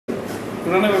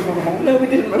No, we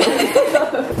didn't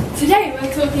remember. Today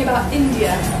we're talking about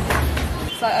India.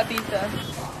 It's like Ibiza.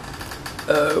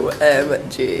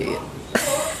 OMG.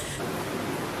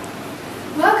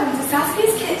 Welcome to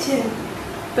Saskia's kitchen.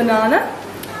 Banana.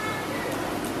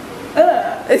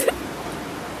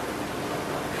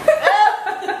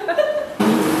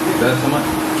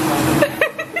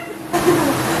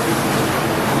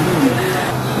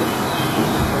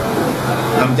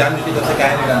 हम जान की तो क्या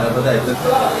नहीं करना पता है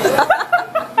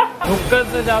कुकर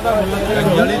से ज़्यादा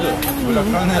जल्दी तो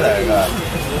लखनऊ रहेगा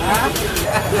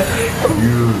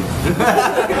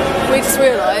We just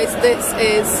realised this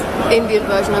is Indian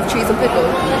version of cheese and pickle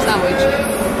sandwich.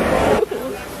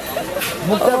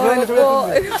 Look at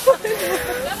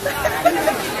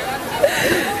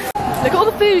all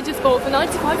the food you just bought for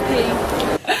 95p.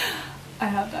 I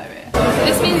have diarrhea.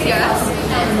 This means yes.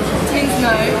 This means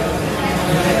no.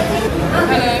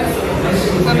 Hello.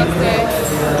 Namaste.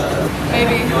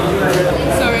 Maybe.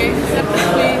 Sorry.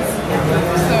 Please.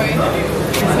 Sorry.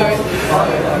 Sorry.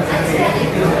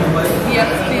 Yes,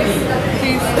 please.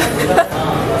 Please.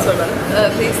 Sorry about it.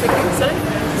 Please, thank you. Sorry?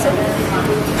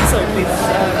 Sorry, please.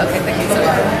 Okay, thank you. Sorry.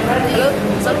 Hello?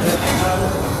 Sorry?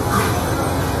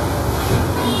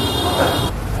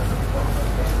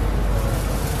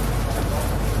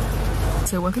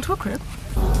 So welcome to our crib.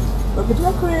 Welcome to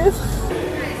our crib.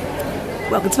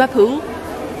 Welcome to my pool.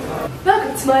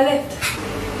 Welcome to my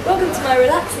lift. Welcome to my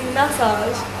relaxing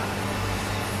massage.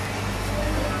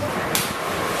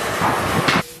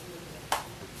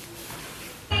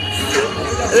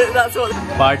 That's what.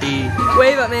 party.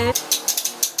 Wave at me.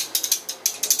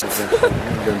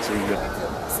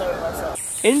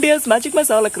 India's magic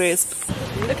masala crisp.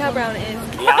 Look how brown it is.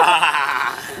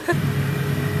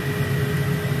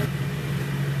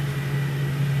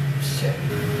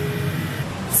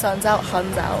 Sun's out,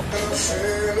 Hun's out.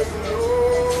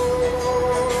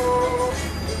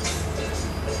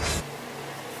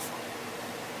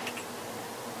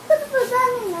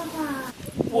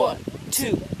 One,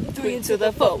 two, three into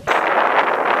the four.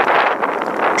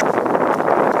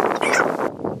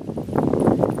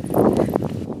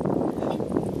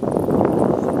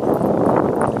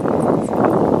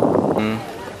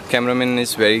 Cameraman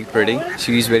is very pretty.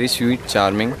 She is very sweet,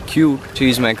 charming, cute. She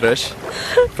is my crush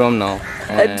from now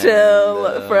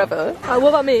Until forever. What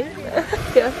about me?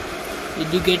 Yeah.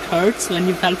 Did you get hurt when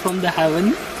you fell from the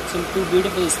heaven? Some two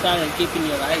beautiful stars I keep in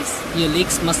your eyes. Your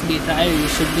legs must be tired. You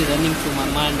should be running through my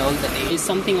mind all the day. There's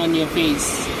something on your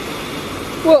face.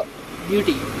 What?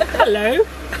 Beauty. Hello.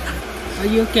 Are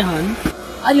you okay, hon?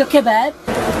 Are you okay, babe?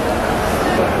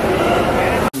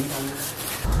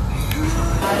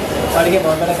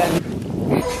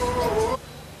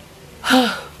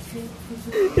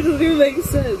 It doesn't even make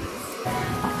sense.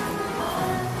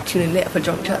 Tuning later for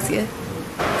drunk chats here.